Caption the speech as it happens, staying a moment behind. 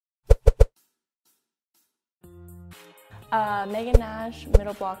Megan Nash,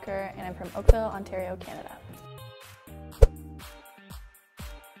 middle blocker, and I'm from Oakville, Ontario, Canada.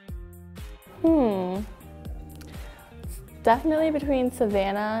 Definitely between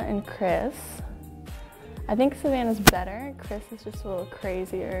Savannah and Chris. I think Savannah's better. Chris is just a little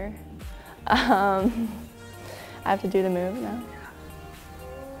crazier. I have to do the move now.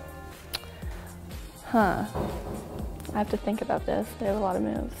 I have to think about this. They have a lot of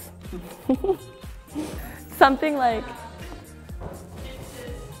moves. Something like,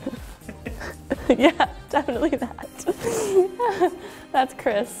 yeah, definitely that. That's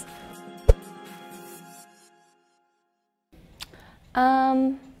Chris.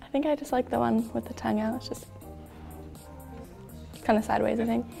 I think I just like the one with the tongue out. It's just kind of sideways, I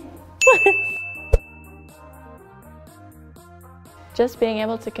think. Just being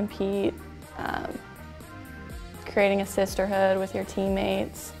able to compete, creating a sisterhood with your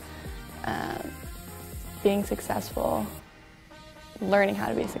teammates, being successful, learning how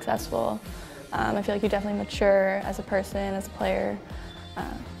to be successful. I feel like you definitely mature as a person, as a player,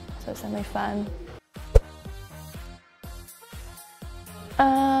 so it's definitely fun.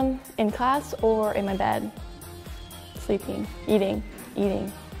 In class or in my bed, sleeping, eating.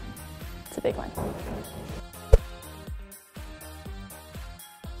 It's a big one.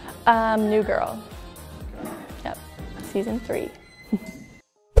 New Girl. Yep, season 3.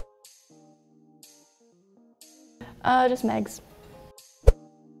 Just Megs.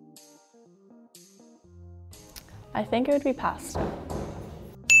 I think it would be pasta.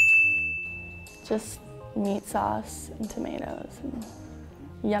 Just meat sauce and tomatoes and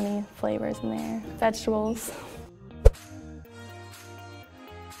yummy flavors in there. Vegetables.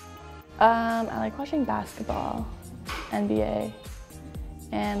 I like watching basketball, NBA,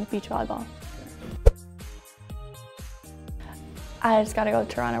 and beach volleyball. I just gotta go to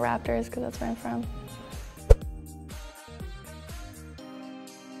Toronto Raptors because that's where I'm from.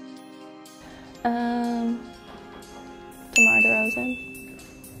 DeMar DeRozan.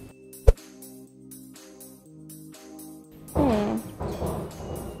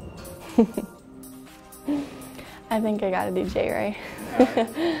 I think I gotta do J-Ray.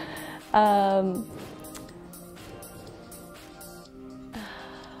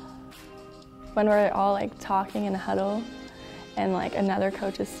 When we're all like talking in a huddle and like another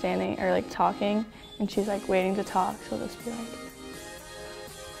coach is standing or like talking and she's like waiting to talk, she'll just be like,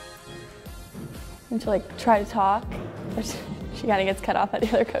 and she'll like try to talk, but she kind of gets cut off by the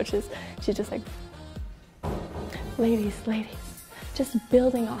other coaches. She's just like, ladies, just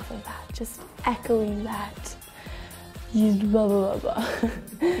building off of that, just echoing that. Blah, blah, blah, blah.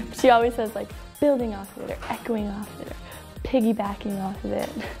 She always says like building off of it or echoing off of it or piggybacking off of it.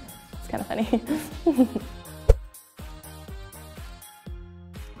 It's kind of funny.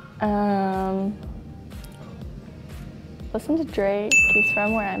 Listen to Drake. He's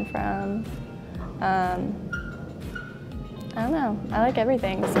from where I'm from. I don't know. I like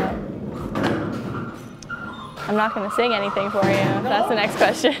everything, so I'm not going to sing anything for you. No. That's the next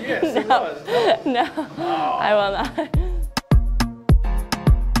question. Yes, no, I will not.